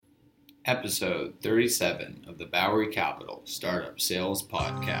Episode 37 of the Bowery Capital Startup Sales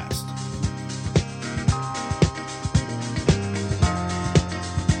Podcast.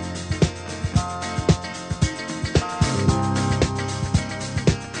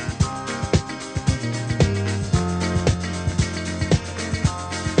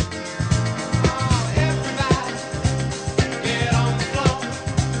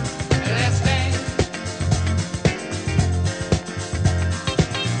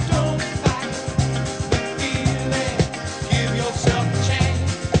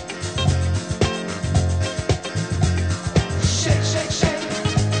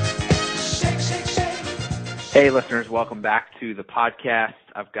 Hey, listeners, welcome back to the podcast.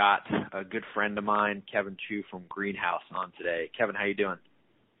 I've got a good friend of mine, Kevin Chu from Greenhouse, on today. Kevin, how you doing?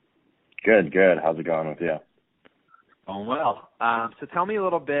 Good. How's it going with you? Going well. So tell me a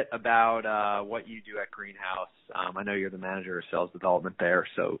little bit about what you do at Greenhouse. I know you're the manager of sales development there,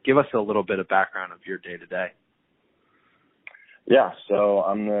 so give us a little bit of background of your day-to-day. Yeah, so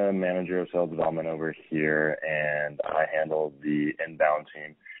I'm the manager of sales development over here, and I handle the inbound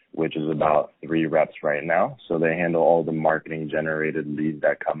team, which is about 3 reps right now. So they handle all the marketing-generated leads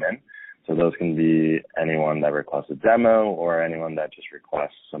that come in. So those can be anyone that requests a demo or anyone that just requests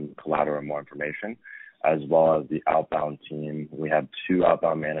some collateral or more information, as well as the outbound team. We have 2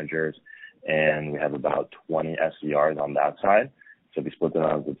 outbound managers, and we have about 20 SDRs on that side. So we split them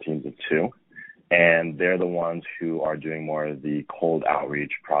out as teams of 2. And they're the ones who are doing more of the cold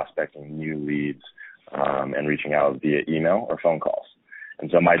outreach, prospecting new leads, and reaching out via email or phone calls. And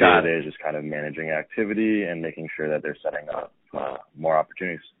so my day-to-day is just kind of managing activity and making sure that they're setting up more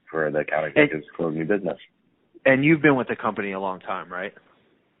opportunities for the account executives to close new business. And you've been with the company a long time, right?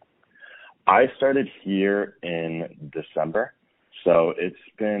 I started here in December, so it's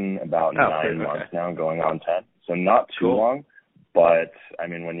been about 9 months now, going on 10. So not too long, but I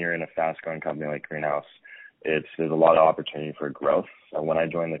mean, when you're in a fast-growing company like Greenhouse, there's a lot of opportunity for growth. So when I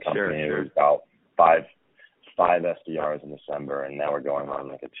joined the company, It was about five SDRs in December, and now we're going on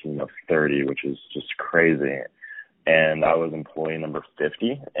like a team of 30, which is just crazy. And I was employee number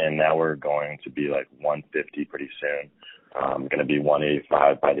 50, and now we're going to be like 150 pretty soon. Going to be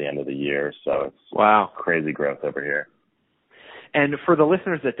 185 by the end of the year. So it's crazy growth over here. And for the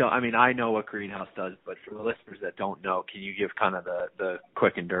listeners that don't, I mean, I know what Greenhouse does, but for the listeners that don't know, can you give kind of the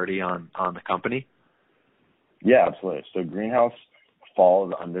quick and dirty on the company? Yeah, absolutely. So Greenhouse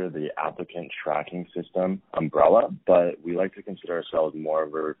falls under the applicant tracking system umbrella, but we like to consider ourselves more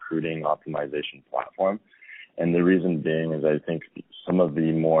of a recruiting optimization platform. And the reason being is I think some of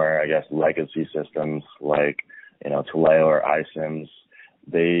the more, legacy systems like, Taleo or iCIMS,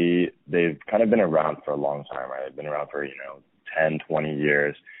 they've kind of been around for a long time, right? They've been around for, 10, 20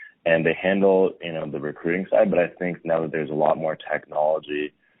 years, and they handle, the recruiting side. But I think now that there's a lot more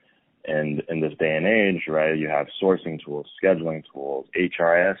technology and in this day and age, right, you have sourcing tools, scheduling tools,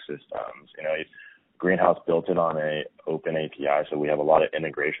 HRIS systems. Greenhouse built it on a open API, so we have a lot of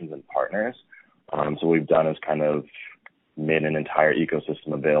integrations and partners. So what we've done is kind of made an entire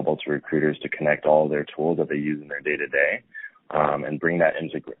ecosystem available to recruiters to connect all of their tools that they use in their day-to-day and bring that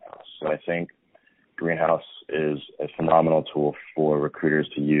into Greenhouse. So I think Greenhouse is a phenomenal tool for recruiters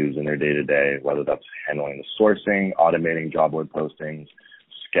to use in their day-to-day, whether that's handling the sourcing, automating job board postings,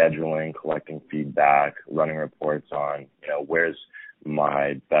 scheduling, collecting feedback, running reports on, where's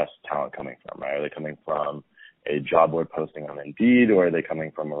my best talent coming from, right? Are they coming from a job board posting on Indeed, or are they coming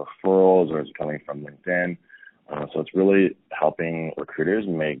from referrals, or is it coming from LinkedIn? So it's really helping recruiters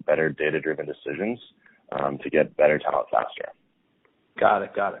make better data-driven decisions to get better talent faster. Got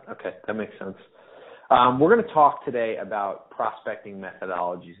it. Okay, that makes sense. We're going to talk today about prospecting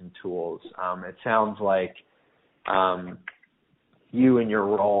methodologies and tools. It sounds like you and your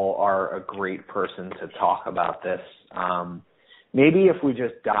role are a great person to talk about this. Maybe if we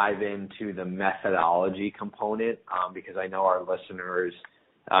just dive into the methodology component, because I know our listeners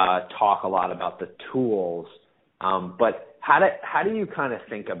talk a lot about the tools, but how do you kind of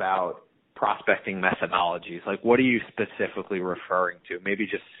think about prospecting methodologies? Like, what are you specifically referring to? Maybe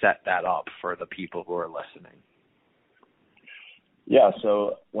just set that up for the people who are listening. Yeah,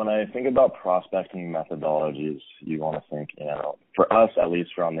 so when I think about prospecting methodologies, you want to think, for us, at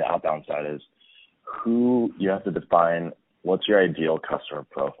least from the outbound side, is who you have to define what's your ideal customer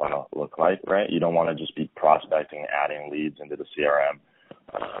profile look like, right? You don't want to just be prospecting, adding leads into the CRM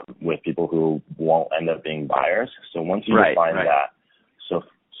with people who won't end up being buyers. So once you define that,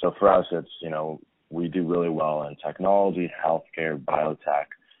 so for us, it's, we do really well in technology, healthcare, biotech,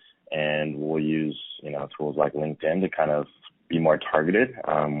 and we'll use, tools like LinkedIn to kind of be more targeted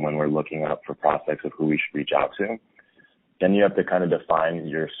when we're looking up for prospects of who we should reach out to. Then you have to kind of define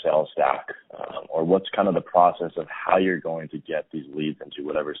your sales stack, or what's kind of the process of how you're going to get these leads into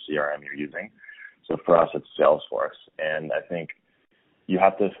whatever CRM you're using. So for us, it's Salesforce. And I think you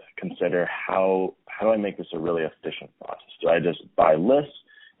have to consider how do I make this a really efficient process? Do I just buy lists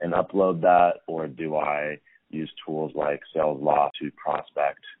and upload that, or do I use tools like SalesLoft to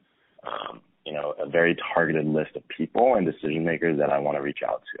prospect, a very targeted list of people and decision makers that I want to reach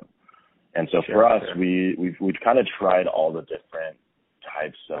out to? And so for us, we've kind of tried all the different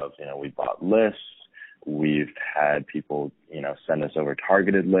types of, we bought lists, we've had people, send us over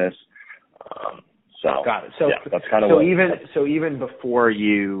targeted lists. Got it. So yeah, that's kind of so even before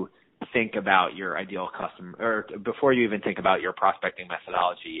you think about your ideal customer, or before you even think about your prospecting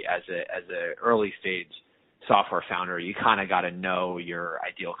methodology as a early stage software founder, you kind of got to know your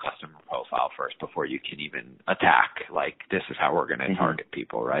ideal customer profile first before you can even attack, like, this is how we're going to target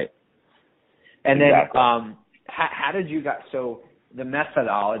people, right? And then how did you so the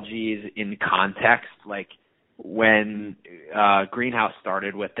methodologies in context, like when Greenhouse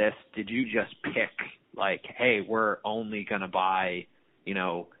started with this, did you just pick like, hey, we're only going to buy,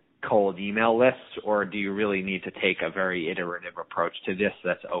 cold email lists, or do you really need to take a very iterative approach to this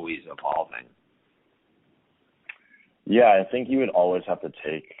that's always evolving? Yeah, I think you would always have to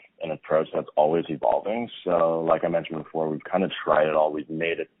take an approach that's always evolving. So like I mentioned before, we've kind of tried it all. We've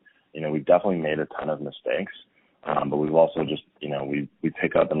made it, we've definitely made a ton of mistakes, but we've also just, we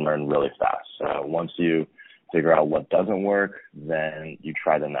pick up and learn really fast. So once you figure out what doesn't work, then you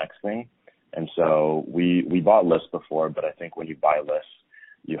try the next thing. And so we bought lists before, but I think when you buy lists,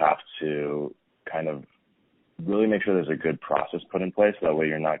 you have to kind of really make sure there's a good process put in place. So that way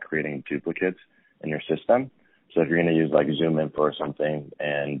you're not creating duplicates in your system. So if you're going to use like ZoomInfo or something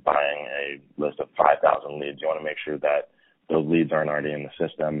and buying a list of 5,000 leads, you want to make sure that those leads aren't already in the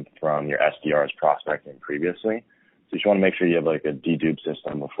system from your SDRs prospecting previously. So you just want to make sure you have like a dedupe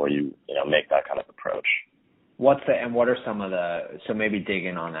system before you, make that kind of approach. What are some of so maybe dig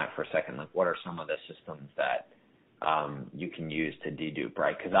in on that for a second. Like, what are some of the systems that you can use to dedupe,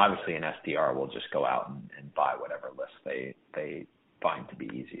 right? Because obviously an SDR will just go out and buy whatever list they find to be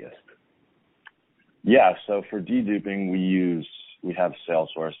easiest. Yeah, so for deduping, we have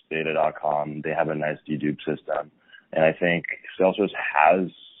Salesforce, Data.com. They have a nice dedupe system. And I think Salesforce has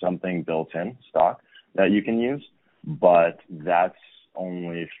something built in stock that you can use, but that's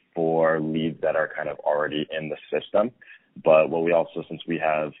only for leads that are kind of already in the system. But what we also, since we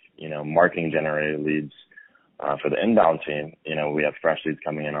have, marketing generated leads for the inbound team, we have fresh leads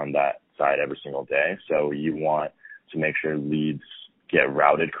coming in on that side every single day. So you want to make sure leads get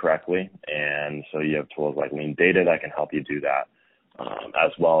routed correctly. And so you have tools like Lean Data that can help you do that,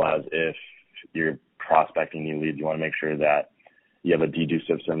 as well as if you're prospecting new leads, you want to make sure that you have a dedupe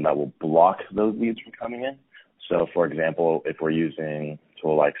system that will block those leads from coming in. So, for example, if we're using a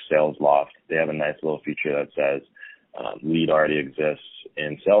tool like SalesLoft, they have a nice little feature that says lead already exists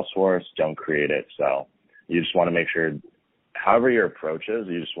in Salesforce, don't create it. So you just want to make sure, however your approach is,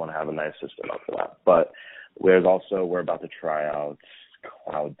 you just want to have a nice system up for that. But we're about to try out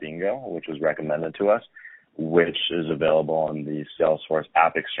Cloud Dingo, which was recommended to us, which is available on the Salesforce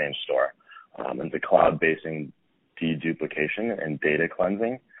App Exchange store. It's a cloud-based deduplication and data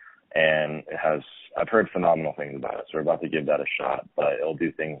cleansing, and I've heard phenomenal things about it, so we're about to give that a shot. But it'll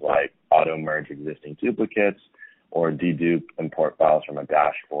do things like auto-merge existing duplicates or dedupe import files from a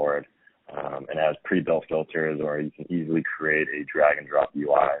dashboard, and it has pre-built filters, or you can easily create a drag-and-drop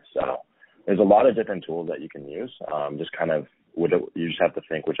UI. So there's a lot of different tools that you can use. You just have to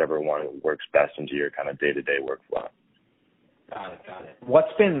think whichever one works best into your kind of day-to-day workflow. Got it.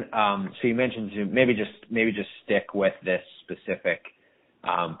 What's been so you mentioned Zoom? Maybe just stick with this specific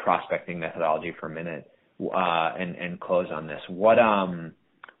prospecting methodology for a minute and close on this. What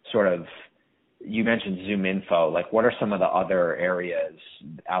you mentioned ZoomInfo. Like, what are some of the other areas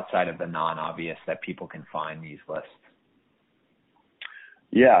outside of the non-obvious that people can find these lists?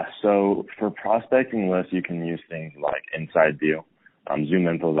 Yeah, so for prospecting lists, you can use things like Inside View.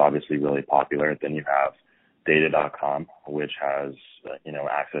 ZoomInfo is obviously really popular. Then you have Data.com, which has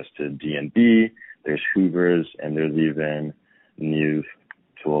access to D&B. There's Hoovers, and there's even new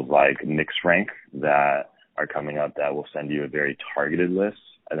tools like MixRank that are coming up that will send you a very targeted list.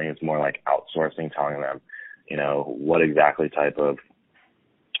 I think it's more like outsourcing, telling them, what exactly type of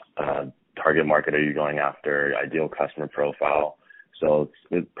target market are you going after, ideal customer profile. So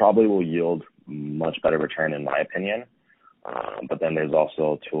it probably will yield much better return in my opinion. But then there's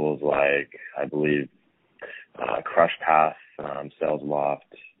also tools like, I believe, CrushPath, SalesLoft,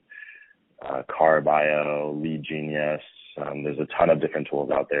 CarBio, Lead Genius. There's a ton of different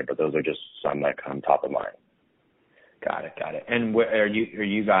tools out there, but those are just some that come top of mind. Got it. And are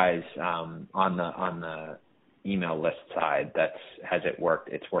you guys on the email list side? Has it worked?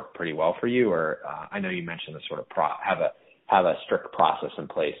 It's worked pretty well for you, or I know you mentioned the sort of have a strict process in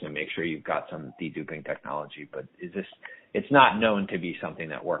place and make sure you've got some deduping technology, but it's not known to be something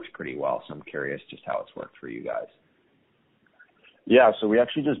that works pretty well. So I'm curious just how it's worked for you guys. Yeah, so we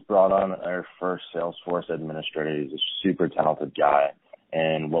actually just brought on our first Salesforce administrator. He's a super talented guy.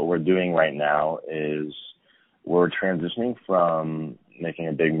 And what we're doing right now is we're transitioning from making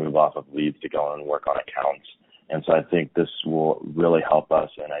a big move off of leads to go and work on accounts. And so I think this will really help us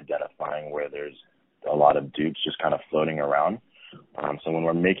in identifying where there's a lot of dupes just kind of floating around. So when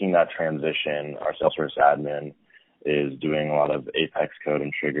we're making that transition, our Salesforce admin is doing a lot of Apex code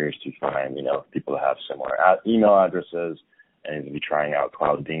and triggers to find, people that have similar email addresses, and he's going to be trying out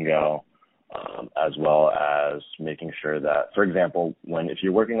Cloud Dingo, as well as making sure that, for example, if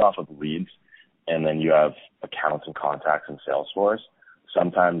you're working off of leads and then you have accounts and contacts in Salesforce,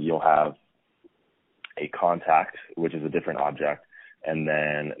 sometimes you'll have a contact, which is a different object, and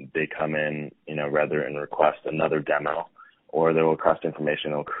then they come in, rather and request another demo, or they'll request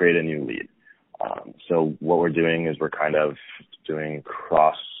information, they'll create a new lead. So what we're doing is we're kind of doing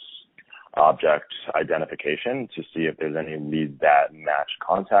cross-object identification to see if there's any leads that match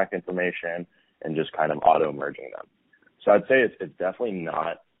contact information and just kind of auto-merging them. So I'd say it's definitely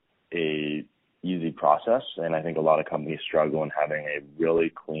not a easy process, and I think a lot of companies struggle in having a really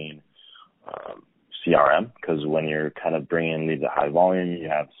clean CRM, because when you're kind of bringing in leads at high volume, you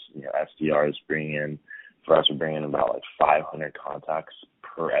have SDRs we're bringing in about like 500 contacts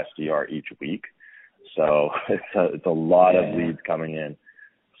per SDR each week. So it's a lot of leads coming in.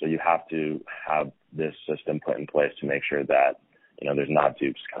 So you have to have this system put in place to make sure that, there's not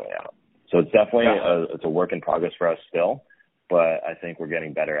dupes coming out. So it's definitely it's a work in progress for us still, but I think we're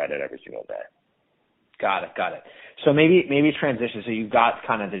getting better at it every single day. Got it. So maybe transition. So you've got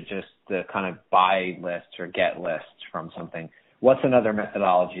kind of the kind of buy lists or get lists from something. What's another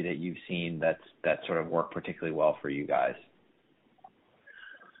methodology that you've seen that sort of worked particularly well for you guys?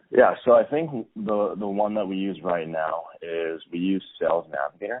 Yeah, so I think the one that we use right now is we use Sales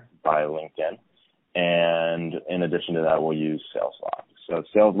Navigator by LinkedIn, and in addition to that, we'll use SalesLoft. So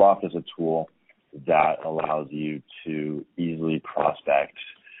SalesLoft is a tool that allows you to easily prospect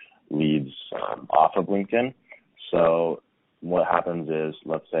leads off of LinkedIn. So what happens is,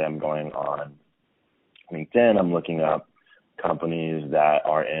 let's say I'm going on LinkedIn, I'm looking up companies that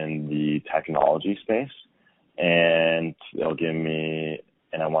are in the technology space, and they'll give me,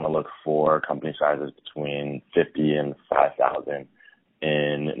 and I want to look for company sizes between 50 and 5,000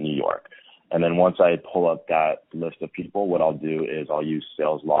 in New York. And then once I pull up that list of people, what I'll do is I'll use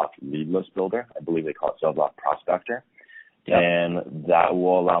SalesLoft Lead List Builder. I believe they call it SalesLoft Prospector. Yep. And that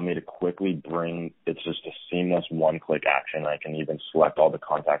will allow me to quickly it's just a seamless one-click action. I can even select all the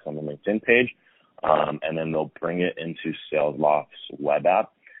contacts on the LinkedIn page, and then they'll bring it into SalesLoft's web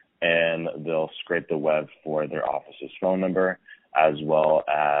app, and they'll scrape the web for their office's phone number as well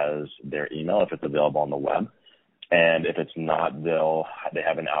as their email if it's available on the web. And if it's not, they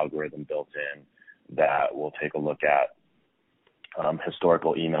have an algorithm built in that will take a look at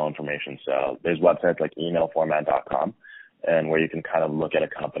historical email information. So there's websites like emailformat.com, and where you can kind of look at a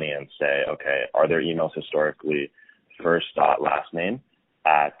company and say, okay, are their emails historically first dot last name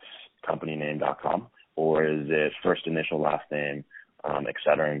at companyname.com, or is it first initial last name, et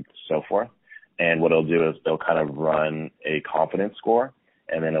cetera, and so forth. And what it'll do is they'll kind of run a confidence score,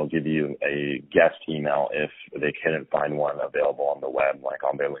 and then it'll give you a guest email if they couldn't find one available on the web, like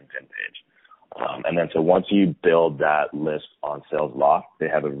on their LinkedIn page. And then so once you build that list on SalesLoft, they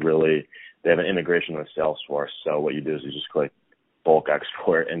have an integration with Salesforce. So what you do is you just click bulk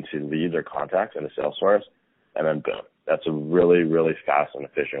export into leads or contacts into Salesforce, and then boom. That's a really, really fast and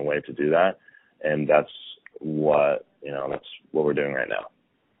efficient way to do that. And that's what we're doing right now.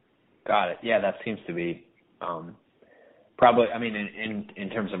 Got it. Yeah, that seems to be probably, I mean, in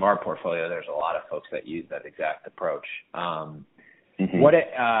terms of our portfolio, there's a lot of folks that use that exact approach. What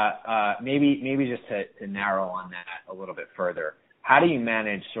maybe just to narrow on that a little bit further, how do you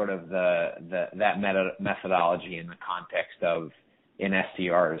manage sort of that methodology in the context of in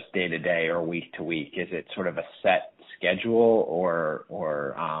SDRs day to day or week to week? Is it sort of a set schedule, or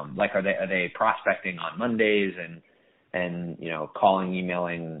like are they prospecting on Mondays and calling,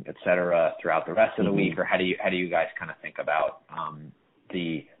 emailing, et cetera, throughout the rest of the week, or how do you guys kind of think about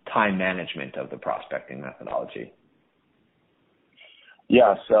the time management of the prospecting methodology?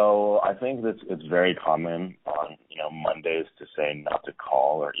 Yeah, so I think that it's very common on Mondays to say not to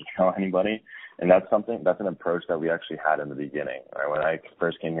call or email anybody, and that's an approach that we actually had in the beginning. Right? When I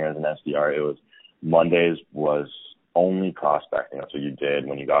first came here as an SDR, it was Mondays was only prospecting. That's what you did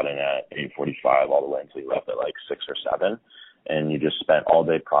when you got in at 8:45 all the way until you left at like 6 or 7. And you just spent all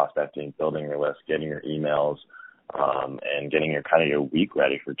day prospecting, building your list, getting your emails, and getting your kind of your week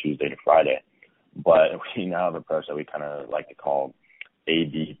ready for Tuesday to Friday. But we now have an approach that we kind of like to call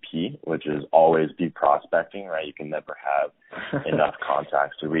ABP, which is always be prospecting, right? You can never have enough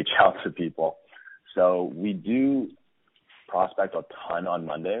contacts to reach out to people. So we do prospect a ton on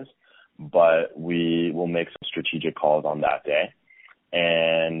Mondays, but we will make some strategic calls on that day.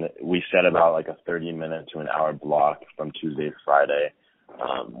 And we set about like a 30-minute to an hour block from Tuesday to Friday,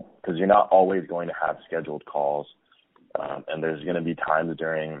 because you're not always going to have scheduled calls. And there's going to be times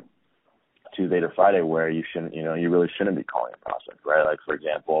during Tuesday to Friday where you really shouldn't be calling a prospect, right? Like, for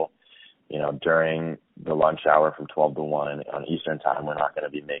example, during the lunch hour from 12 to 1 on Eastern time, we're not going to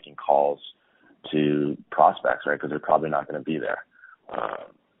be making calls to prospects, right? Because they're probably not going to be there.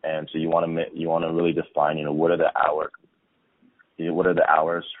 And so you want to really define, what are the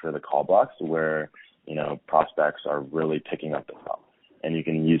hours for the call blocks where, prospects are really picking up the phone. And you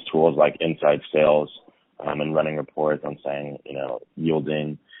can use tools like Inside Sales and running reports on saying,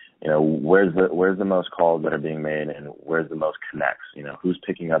 yielding, where's the most calls that are being made and where's the most connects, who's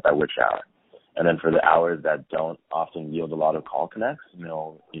picking up at which hour. And then for the hours that don't often yield a lot of call connects,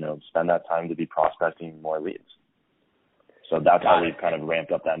 spend that time to be prospecting more leads. So that's how we've kind of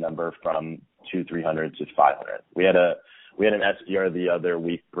ramped up that number from 200-300 to 500. We had an SDR the other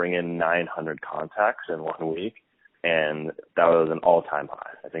week bring in 900 contacts in 1 week, and that was an all-time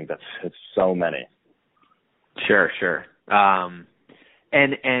high. I think it's so many. Sure.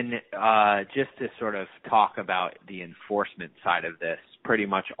 And just to sort of talk about the enforcement side of this, pretty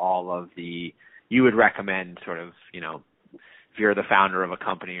much you would recommend sort of, if you're the founder of a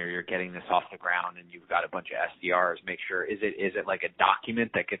company or you're getting this off the ground and you've got a bunch of SDRs, make sure, is it like a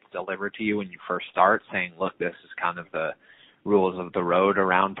document that gets delivered to you when you first start saying, look, this is kind of the rules of the road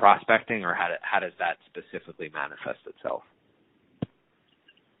around prospecting, or how does that specifically manifest itself?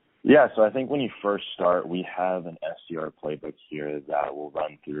 Yeah, so I think when you first start, we have an SDR playbook here that we'll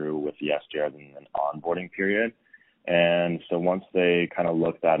run through with the SDRs in an onboarding period. And so once they kind of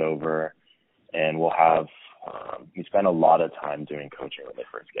look that over, and we'll have, we spend a lot of time doing coaching when they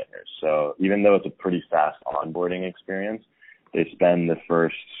first get here. So even though it's a pretty fast onboarding experience, they spend the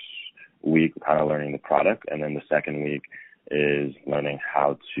first week kind of learning the product, and then the second week is learning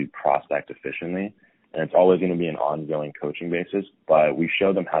how to prospect efficiently. And it's always going to be an ongoing coaching basis, but we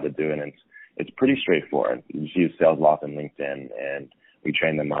show them how to do it, and it's pretty straightforward. You just use SalesLoft and LinkedIn, and we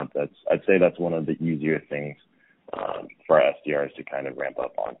train them up. I'd say that's one of the easier things for our SDRs to kind of ramp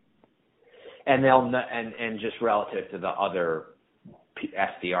up on. And and just relative to the other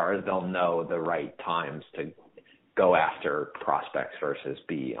SDRs, they'll know the right times to go after prospects versus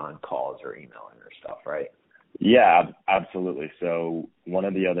be on calls or emailing or stuff, right? Yeah, absolutely. So one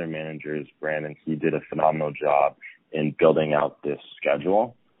of the other managers, Brandon, he did a phenomenal job in building out this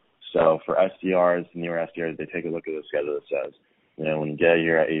schedule. So for SDRs, newer SDRs, they take a look at the schedule that says, when you get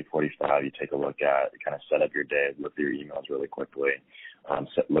here at 8:45, you take a look at, kind of set up your day, look through your emails really quickly,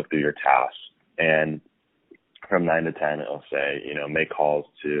 look through your tasks. And from 9 to 10, it'll say, make calls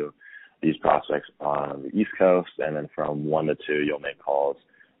to these prospects on the East Coast. And then from 1 to 2, you'll make calls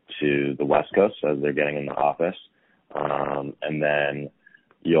to the West Coast as they're getting in the office. And then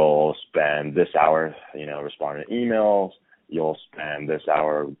you'll spend this hour, responding to emails. You'll spend this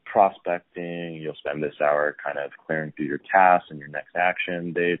hour prospecting. You'll spend this hour kind of clearing through your tasks and your next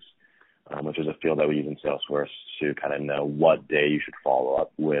action dates, which is a field that we use in Salesforce to kind of know what day you should follow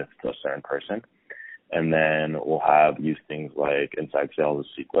up with a certain person. And then we'll use things like Inside Sales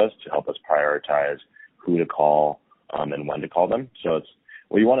Sequence to help us prioritize who to call and when to call them. So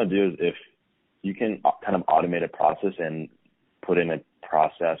what you want to do is, if you can kind of automate a process and put in a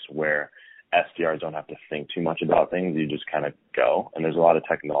process where SDRs don't have to think too much about things, you just kind of go. And there's a lot of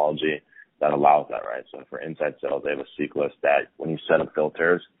technology that allows that, right? So for Inside Sales, they have a sequence that when you set up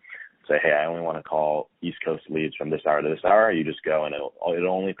filters, say, hey, I only want to call East Coast leads from this hour to this hour, you just go and it'll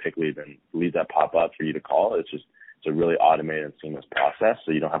only pick leads and leads that pop up for you to call. It's a really automated and seamless process,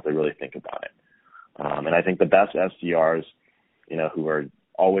 so you don't have to really think about it. And I think the best SDRs, who are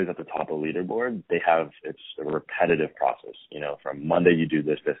always at the top of the leaderboard, it's a repetitive process. From Monday you do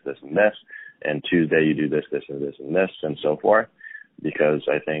this, and this, and Tuesday you do this, and this, and this, and so forth. Because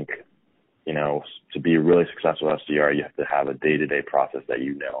I think, to be a really successful SDR, you have to have a day-to-day process that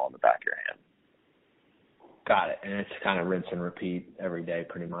on the back of your hand. Got it. And it's kind of rinse and repeat every day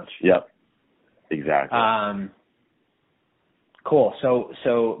pretty much. Yep, exactly. Cool.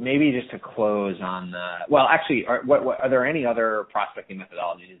 So maybe just to close on are there any other prospecting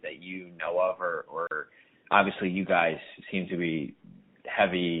methodologies that you know of or obviously you guys seem to be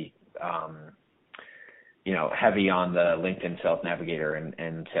heavy, heavy on the LinkedIn Sales Navigator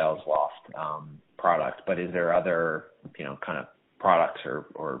and SalesLoft product, but is there other, kind of products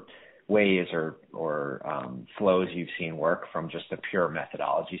or ways or flows you've seen work from just a pure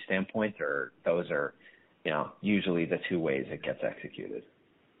methodology standpoint, or those are, usually the two ways it gets executed?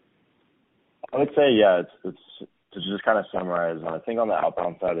 I would say, yeah, it's to just kind of summarize, I think on the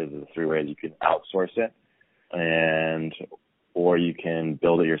outbound side is the three ways you can outsource it, or you can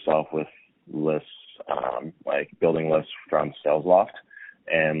build it yourself with lists, like building lists from SalesLoft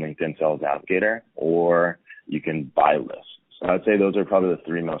and LinkedIn Sales Navigator, or you can buy lists. So I'd say those are probably the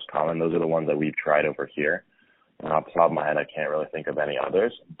three most common. Those are the ones that we've tried over here. And off the top of my head, I can't really think of any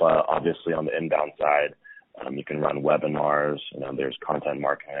others. But obviously on the inbound side, you can run webinars. There's content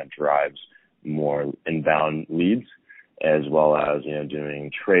marketing that drives more inbound leads, as well as, doing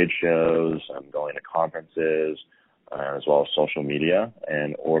trade shows, going to conferences, as well as social media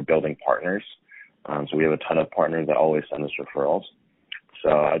or building partners. So we have a ton of partners that always send us referrals. So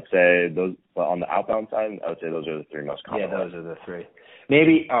I'd say those, but on the outbound side, I would say those are the three most common. Yeah, those are the three.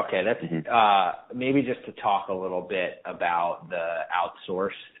 Maybe, okay, that's, maybe just to talk a little bit about the outsourced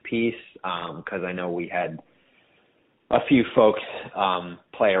piece, because I know we had a few folks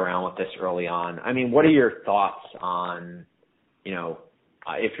play around with this early on. I mean, what are your thoughts on,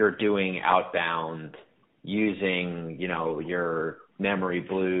 if you're doing outbound using, your Memory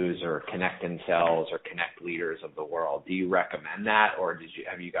Blues or Connect and Sells or Connect Leaders of the world? Do you recommend that, or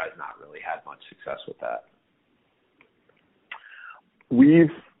have you guys not really had much success with that? We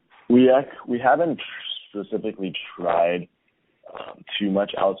haven't specifically tried too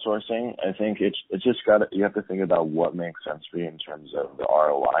much outsourcing. I think it's just you have to think about what makes sense for you in terms of the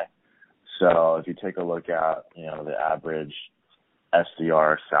ROI. So if you take a look at, the average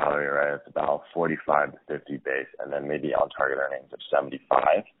SDR salary, right, it's about 45 to 50 base, and then maybe on target earnings of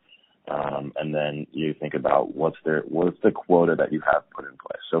 75. And then you think about what's the quota that you have put in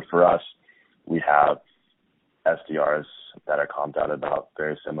place. So for us, we have SDRs that are comped out about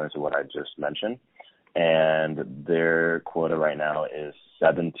very similar to what I just mentioned. And their quota right now is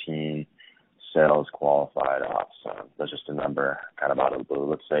 17 sales qualified ops. That's just a number kind of out of the blue.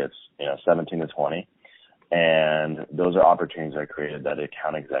 Let's say it's 17 to 20. And those are opportunities that are created that the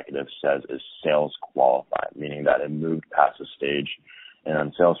account executive says is sales qualified, meaning that it moved past the stage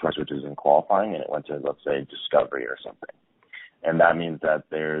in Salesforce, which is in qualifying, and it went to, let's say, discovery or something. And that means that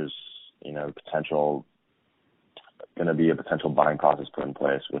there's, going to be a potential buying process put in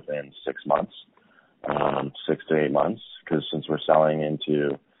place within 6 months, 6 to 8 months, because since we're selling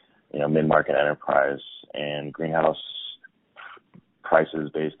into, mid-market enterprise and Greenhouse prices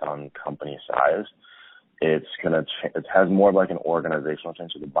based on company size, it has more of like an organizational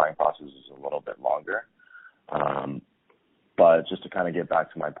change, so the buying process is a little bit longer. But just to kind of get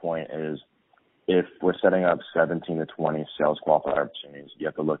back to my point is, if we're setting up 17 to 20 sales qualified opportunities, you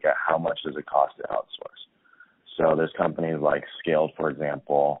have to look at how much does it cost to outsource. So there's companies like Scaled, for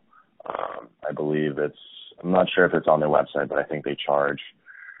example. I believe I'm not sure if it's on their website, but I think they charge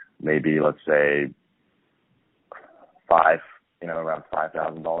maybe, let's say, around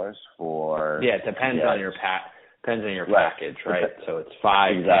 $5,000 for. Yeah, it depends on your package, right? So it's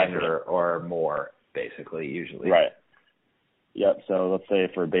 5, exactly. 10 or more, basically, usually. Right. Yep. So let's say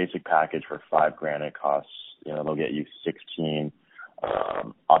for a basic package for $5,000, it costs, they'll get you 16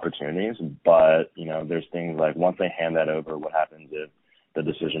 opportunities. But, there's things like once they hand that over, what happens if the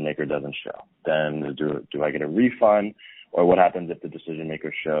decision maker doesn't show? Then do I get a refund? Or what happens if the decision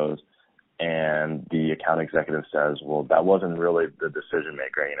maker shows and the account executive says, well, that wasn't really the decision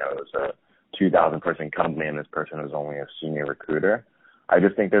maker. It was a 2,000 person company and this person was only a senior recruiter. I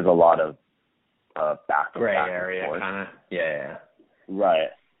just think there's a lot of gray area kind of. Yeah. Right.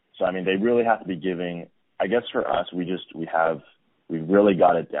 So, they really have to be giving, I guess for us, we've really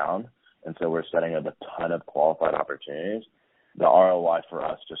got it down. And so we're setting up a ton of qualified opportunities. The ROI for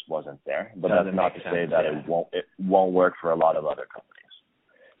us just wasn't there, but that's not to say that it won't work for a lot of other companies.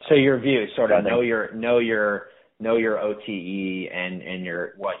 So your view, sort of know your OTE and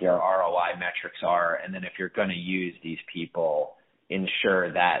what your ROI metrics are, and then if you're going to use these people,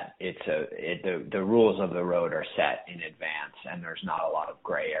 ensure that the rules of the road are set in advance, and there's not a lot of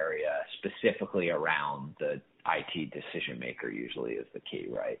gray area specifically around the IT decision maker. Usually is the key,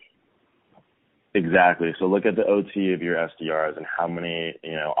 right? Exactly. So look at the OT of your SDRs and how many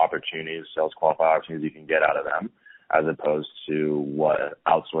opportunities, sales qualified opportunities you can get out of them, as opposed to what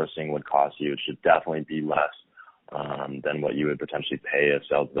outsourcing would cost you. It should definitely be less than what you would potentially pay a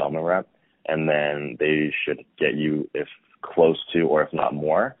sales development rep. And then they should get you, if close to or if not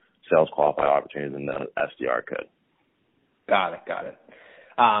more, sales qualify opportunities than the SDR could. Got it.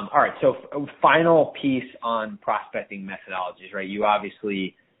 All right. So final piece on prospecting methodologies, right? You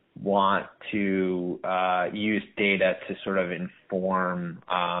obviously want to use data to sort of inform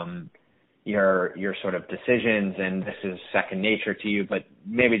your sort of decisions, and this is second nature to you, but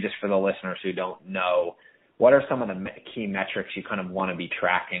maybe just for the listeners who don't know, what are some of the key metrics you kind of want to be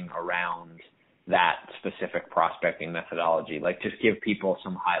tracking around that specific prospecting methodology? Like, just give people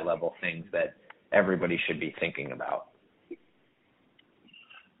some high-level things that everybody should be thinking about.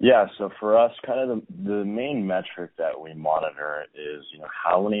 Yeah, so for us, kind of the main metric that we monitor is,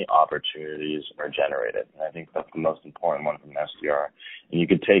 how many opportunities are generated. And I think that's the most important one from an SDR. And you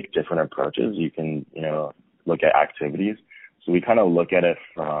could take different approaches. You can, look at activities. So we kind of look at it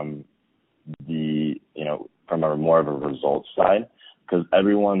from from a more of a results side, because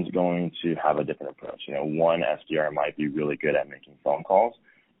everyone's going to have a different approach. One SDR might be really good at making phone calls,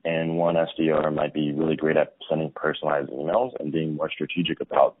 and one SDR might be really great at sending personalized emails and being more strategic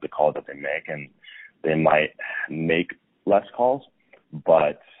about the calls that they make. And they might make less calls,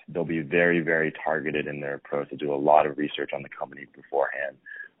 but they'll be very, very targeted in their approach to do a lot of research on the company beforehand,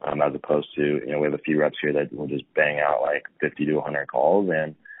 as opposed to, we have a few reps here that will just bang out like 50 to 100 calls,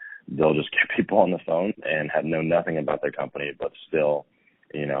 and they'll just get people on the phone and know nothing about their company, but still,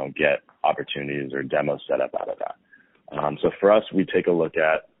 get opportunities or demos set up out of that. So for us, we take a look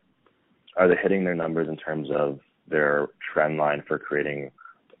at, are they hitting their numbers in terms of their trend line for creating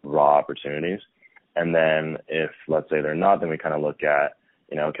raw opportunities? And then if, let's say they're not, then we kind of look at,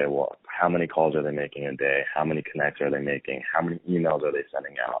 okay, well, how many calls are they making a day? How many connects are they making? How many emails are they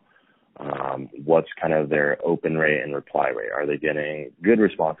sending out? What's kind of their open rate and reply rate? Are they getting good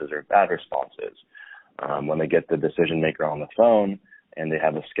responses or bad responses? When they get the decision maker on the phone and they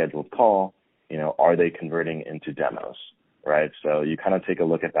have a scheduled call, are they converting into demos, right? So you kind of take a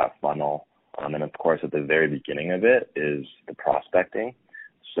look at that funnel. And of course, at the very beginning of it is the prospecting.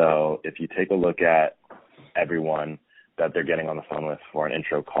 So if you take a look at everyone that they're getting on the phone with for an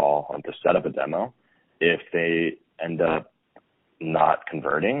intro call to set up a demo, if they end up not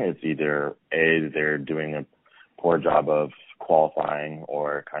converting, it's either A, they're doing a poor job of qualifying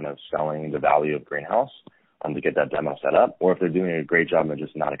or kind of selling the value of Greenhouse to get that demo set up, or if they're doing a great job and they're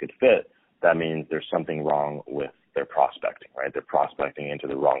just not a good fit, that means there's something wrong with their prospecting, right? They're prospecting into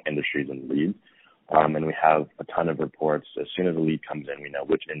the wrong industries and leads. And we have a ton of reports. As soon as a lead comes in, we know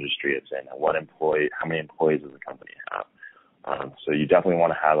which industry it's in and how many employees does the company have. So you definitely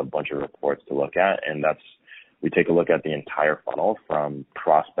want to have a bunch of reports to look at, and we take a look at the entire funnel from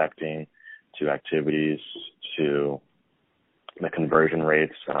prospecting to activities to the conversion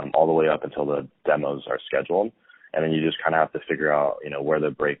rates, all the way up until the demos are scheduled. And then you just kind of have to figure out, where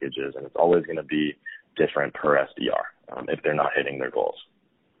the breakage is. And it's always going to be different per SDR if they're not hitting their goals.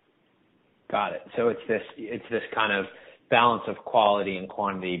 Got it. So it's this kind of balance of quality and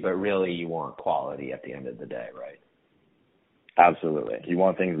quantity, but really you want quality at the end of the day, right? Absolutely. You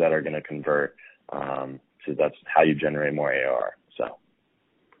want things that are going to convert. So that's how you generate more AR. So.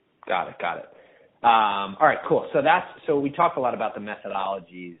 Got it. All right, cool. So we talk a lot about the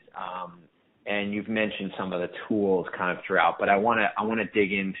methodologies, and you've mentioned some of the tools kind of throughout, but I want to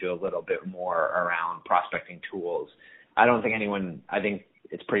dig into a little bit more around prospecting tools. I think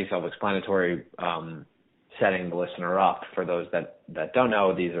it's pretty self-explanatory, setting the listener up. For those that don't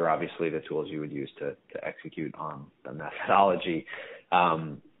know, these are obviously the tools you would use to execute on the methodology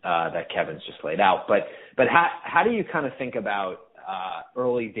that Kevin's just laid out. But how do you kind of think about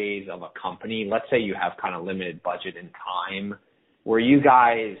early days of a company? Let's say you have kind of limited budget and time. Were you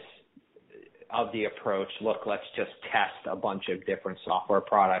guys of the approach, look, let's just test a bunch of different software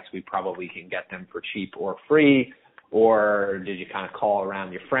products. We probably can get them for cheap or free. Or did you kind of call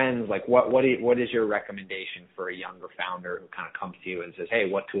around your friends? Like what is your recommendation for a younger founder who kind of comes to you and says, hey,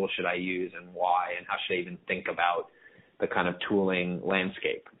 what tool should I use and why? And how should I even think about the kind of tooling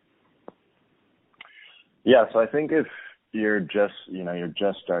landscape? Yeah, so I think if you're just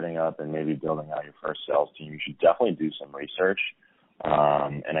starting up and maybe building out your first sales team, you should definitely do some research.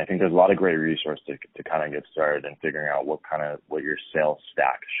 And I think there's a lot of great resources to kind of get started and figuring out what your sales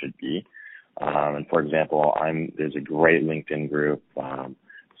stack should be. And for example, there's a great LinkedIn group.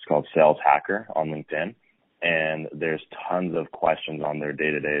 It's called Sales Hacker on LinkedIn, and there's tons of questions on their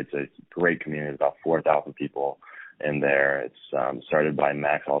day-to-day. It's a great community, about 4,000 people in there. It's started by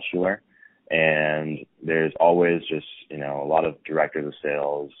Max Altschuler, and there's always just a lot of directors of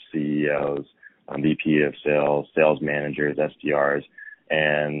sales, CEOs, VP of sales, sales managers, SDRs,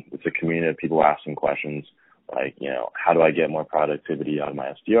 and it's a community of people asking questions like, how do I get more productivity out of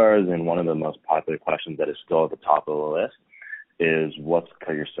my SDRs? And one of the most popular questions that is still at the top of the list is what's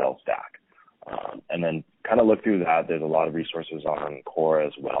your sales stack. And then kind of look through that. There's a lot of resources on Quora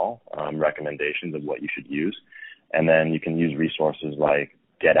as well, recommendations of what you should use. And then you can use resources like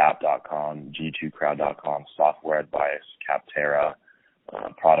GetApp.com, G2Crowd.com, Software Advice, Capterra,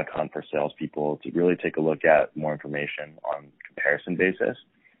 Product Hunt for salespeople to really take a look at more information on comparison basis,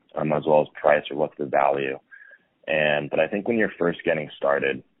 as well as price or what's the value. But I think when you're first getting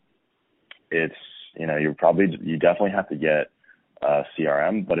started, it's, you definitely have to get a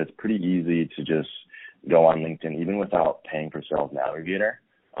CRM, but it's pretty easy to just go on LinkedIn, even without paying for Sales Navigator.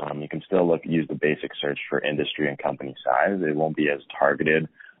 You can still use the basic search for industry and company size. It won't be as targeted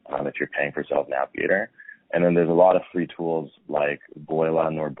if you're paying for Sales Navigator. And then there's a lot of free tools like Voila,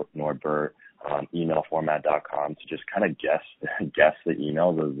 Norbert, emailformat.com to just kind of guess the email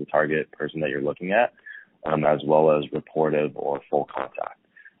of the target person that you're looking at, as well as Reportive or Full Contact.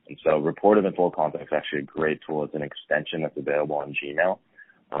 And so Reportive and Full Contact is actually a great tool. It's an extension that's available on Gmail.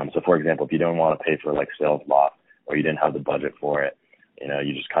 So for example, if you don't want to pay for like SalesLoft or you didn't have the budget for it,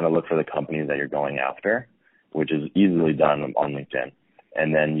 you just kind of look for the companies that you're going after, which is easily done on LinkedIn.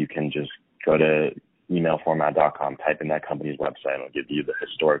 And then you can just go to emailformat.com, type in that company's website, and it'll give you the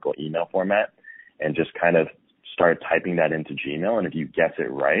historical email format, and just kind of start typing that into Gmail. And if you guess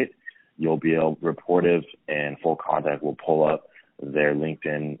it right, you'll be able, Reportive and Full Contact will pull up their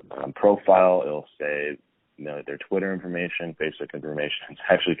LinkedIn profile. It'll say, their Twitter information, Facebook information. It's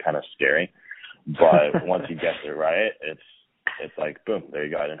actually kind of scary, but once you guess it right, it's like, boom, there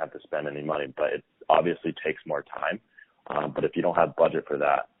you go. I didn't have to spend any money, but it obviously takes more time. But if you don't have budget for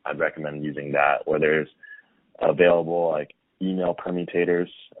that, I'd recommend using that. Or there's available like email permutators.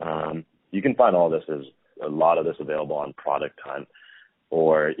 You can find a lot of this available on Product Hunt,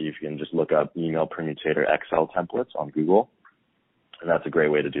 or you can just look up email permutator Excel templates on Google. And that's a great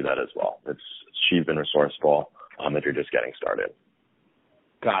way to do that as well. It's cheap and resourceful if you're just getting started.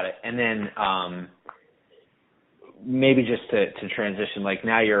 Got it. And then maybe just to transition, like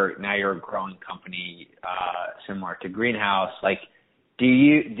now you're a growing company similar to Greenhouse. Like, do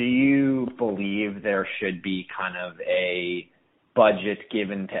you believe there should be kind of a budget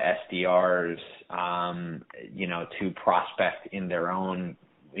given to SDRs, to prospect in their own,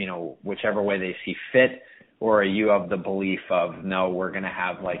 whichever way they see fit? Or are you of the belief of, no, we're going to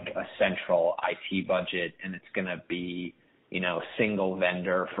have like a central IT budget and it's going to be, single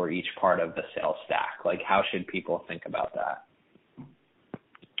vendor for each part of the sales stack? Like, how should people think about that?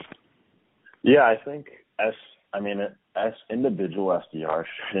 Yeah, I think as individual SDRs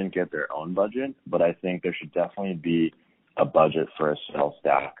shouldn't get their own budget, but I think there should definitely be a budget for a sales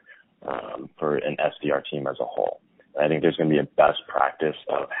stack for an SDR team as a whole. I think there's going to be a best practice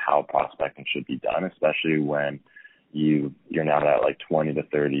of how prospecting should be done, especially when you're now at like 20 to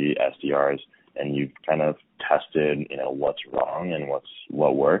 30 SDRs and you've kind of tested, what's wrong and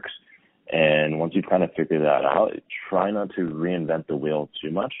what works. And once you've kind of figured that out, try not to reinvent the wheel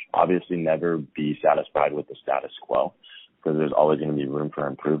too much. Obviously, never be satisfied with the status quo because there's always going to be room for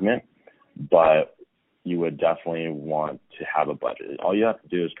improvement. But you would definitely want to have a budget. All you have to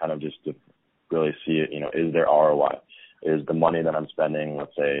do is kind of just to really see it, is there ROI? Is the money that I'm spending,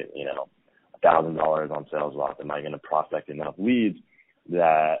 let's say, $1,000 on SalesLoft, am I going to prospect enough leads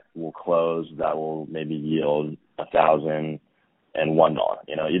that will close, that will maybe yield $1,001?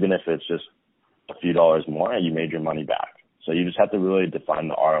 Even if it's just a few dollars more, you made your money back. So you just have to really define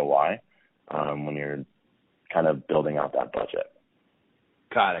the ROI when you're kind of building out that budget.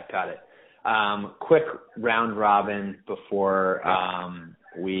 Got it. Quick round robin before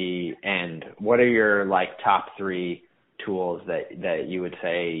we end. What are your top 3 tools that you would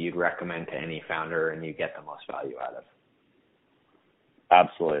say you'd recommend to any founder and you get the most value out of?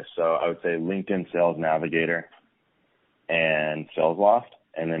 Absolutely. So I would say LinkedIn Sales Navigator and SalesLoft,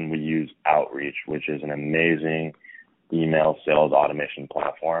 and then we use Outreach, which is an amazing email sales automation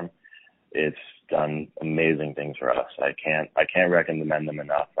platform. It's done amazing things for us. I can't recommend them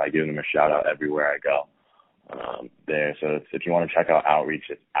enough. I give them a shout out everywhere I go. So if you want to check out Outreach,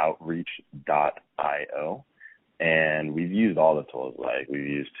 it's outreach.io. And we've used all the tools. Like we've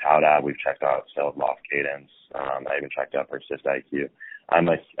used ToutApp, we've checked out SalesLoft Cadence. I even checked out PersistIQ. I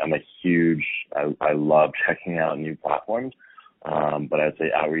love checking out new platforms. But I'd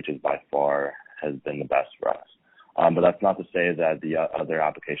say Outreach is by far has been the best for us. But that's not to say that the other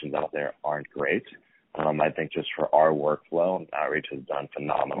applications out there aren't great. I think just for our workflow, Outreach has done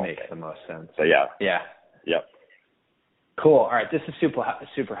phenomenal. Makes the most sense. So yeah. Yep. Cool. All right. This is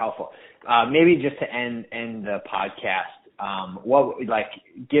super helpful. Maybe just to end the podcast,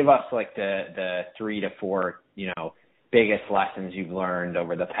 give us the 3 to 4, biggest lessons you've learned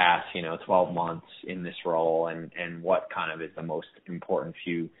over the past, 12 months in this role, and what kind of is the most important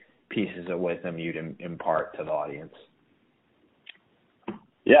few pieces of wisdom you'd impart to the audience?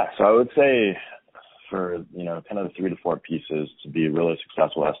 Yeah, so I would say for, kind of the 3 to 4 pieces to be a really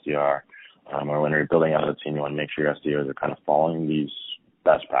successful SDR, or when you're building out a team, you want to make sure your SDRs are kind of following these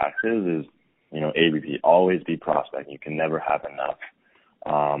best practices is, ABP, always be prospecting. You can never have enough.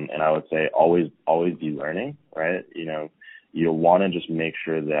 And I would say always be learning, right? You'll want to just make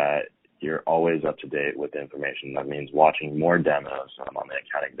sure that you're always up to date with the information. That means watching more demos on the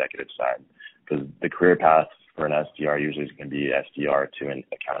account executive side, because the career path for an SDR usually is going to be SDR to an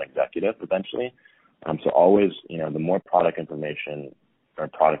account executive eventually. So always, the more product information or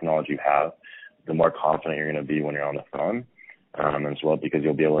product knowledge you have, the more confident you're going to be when you're on the phone, as well, because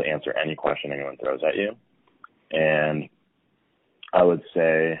you'll be able to answer any question anyone throws at you. And I would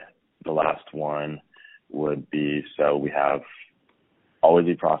say the last one would be, so we have always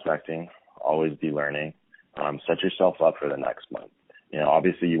be prospecting, always be learning, set yourself up for the next month.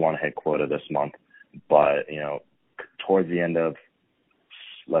 Obviously you want to hit quota this month, but, towards the end of,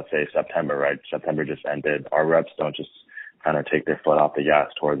 let's say September, right? September just ended. Our reps don't just kind of take their foot off the gas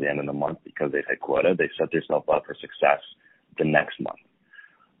towards the end of the month because they've hit quota. They set themselves up for success the next month.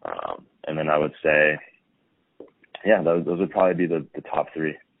 And then I would say, yeah, those would probably be the top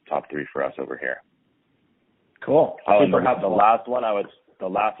three for us over here. Cool. Super helpful. The last one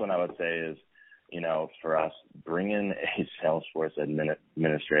I would say is, for us, bring in a Salesforce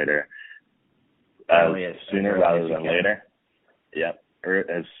administrator sooner rather than later. Yep, or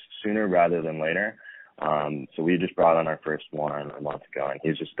as sooner rather than later. So we just brought on our first one a month ago, and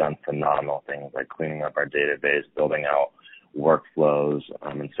he's just done phenomenal things like cleaning up our database, building out workflows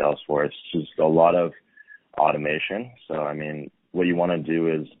in Salesforce, just a lot of automation. So, what you want to do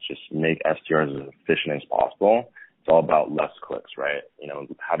is just make SDRs as efficient as possible. It's all about less clicks, right?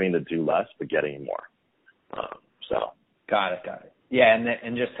 Having to do less, but getting more. Got it. Yeah,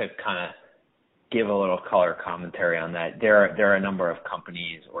 and just to kind of give a little color commentary on that, there are a number of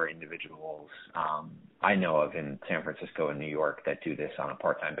companies or individuals I know of in San Francisco and New York that do this on a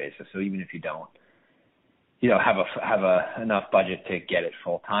part-time basis. So even if you don't, have enough budget to get it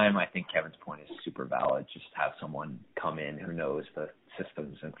full time, I think Kevin's point is super valid. Just have someone come in who knows the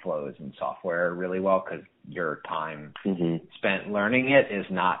systems and flows and software really well, because your time spent learning it is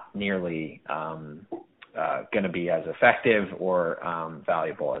not nearly going to be as effective or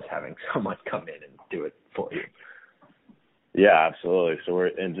valuable as having someone come in and do it for you. Yeah, absolutely. So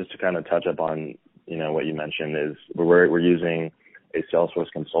and just to kind of touch up on, what you mentioned is we're using a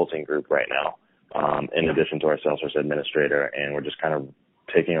Salesforce consulting group right now, in addition to our Salesforce administrator, and we're just kind of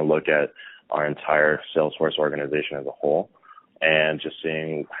taking a look at our entire Salesforce organization as a whole, and just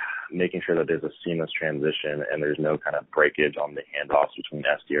making sure that there's a seamless transition and there's no kind of breakage on the handoffs between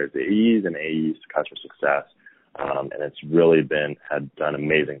SDRs to AEs and AEs to customer success. And it's really had done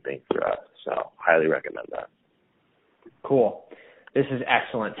amazing things for us. So highly recommend that. Cool. This is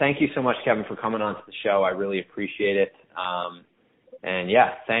excellent. Thank you so much, Kevin, for coming on to the show. I really appreciate it. And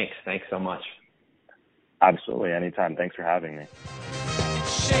yeah, thanks. Thanks so much. Absolutely. Anytime. Thanks for having me.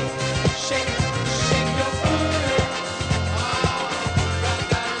 Shake, shake.